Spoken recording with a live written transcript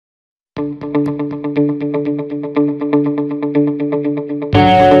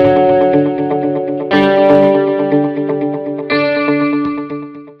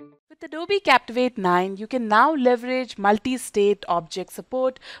Captivate 9, you can now leverage multi-state object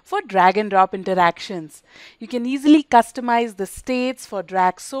support for drag and drop interactions. You can easily customize the states for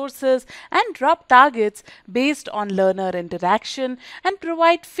drag sources and drop targets based on learner interaction and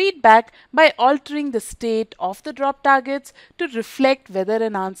provide feedback by altering the state of the drop targets to reflect whether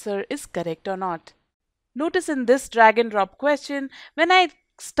an answer is correct or not. Notice in this drag and drop question, when I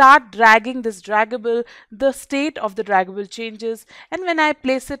start dragging this draggable, the state of the draggable changes, and when I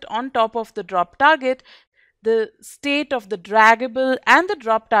place it on top of the drop target, the state of the draggable and the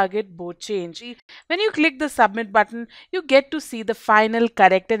drop target both change. When you click the submit button, you get to see the final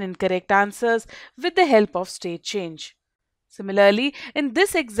correct and incorrect answers with the help of state change. Similarly, in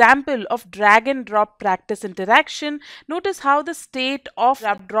this example of drag and drop practice interaction, notice how the state of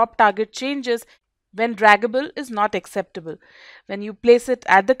drop target changes when draggable is not acceptable. When you place it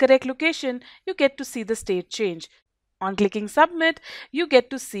at the correct location, you get to see the state change. On clicking submit, you get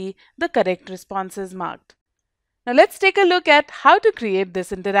to see the correct responses marked. Now let's take a look at how to create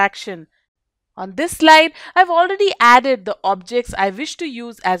this interaction. On this slide, I've already added the objects I wish to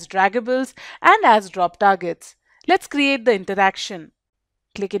use as draggables and as drop targets. Let's create the interaction.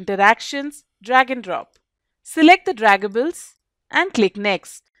 Click Interactions, Drag and Drop. Select the draggables and click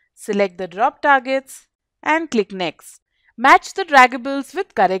Next. Select the drop targets and click Next. Match the draggables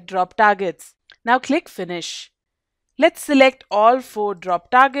with correct drop targets. Now click Finish. Let's select all 4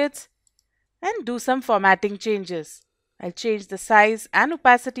 drop targets and do some formatting changes. I'll change the size and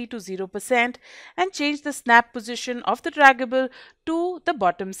opacity to 0% and change the snap position of the draggable to the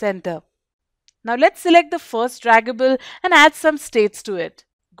bottom center. Now let's select the first draggable and add some states to it.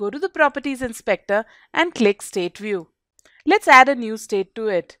 Go to the Properties Inspector and click State View. Let's add a new state to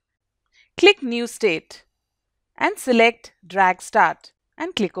it. Click New State and select Drag Start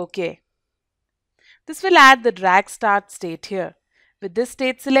and click OK. This will add the drag start state here. With this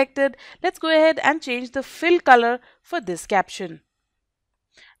state selected, let's go ahead and change the fill color for this caption.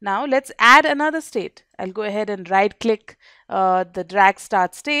 Now let's add another state. I'll go ahead and right click the drag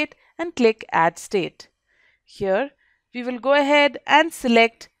start state and click Add State. Here we will go ahead and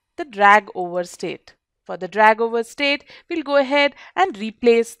select the drag over state. For the drag over state, we'll go ahead and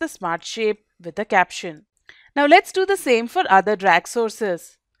replace the smart shape with a caption. Now let's do the same for other drag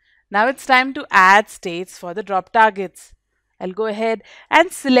sources. Now it's time to add states for the drop targets. I'll go ahead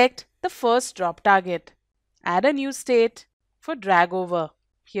and select the first drop target. Add a new state for drag over.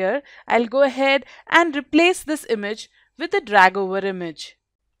 Here I'll go ahead and replace this image with the drag over image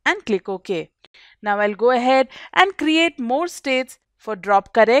and click OK. Now I'll go ahead and create more states for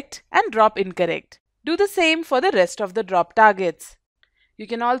drop correct and drop incorrect. Do the same for the rest of the drop targets. You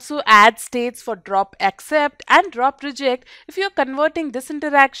can also add states for drop accept and drop reject if you are converting this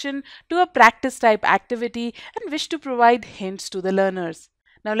interaction to a practice type activity and wish to provide hints to the learners.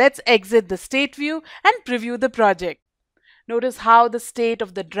 Now let's exit the state view and preview the project. Notice how the state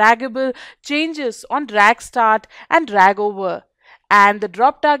of the draggable changes on drag start and drag over, and the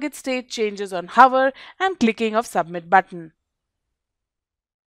drop target state changes on hover and clicking of submit button.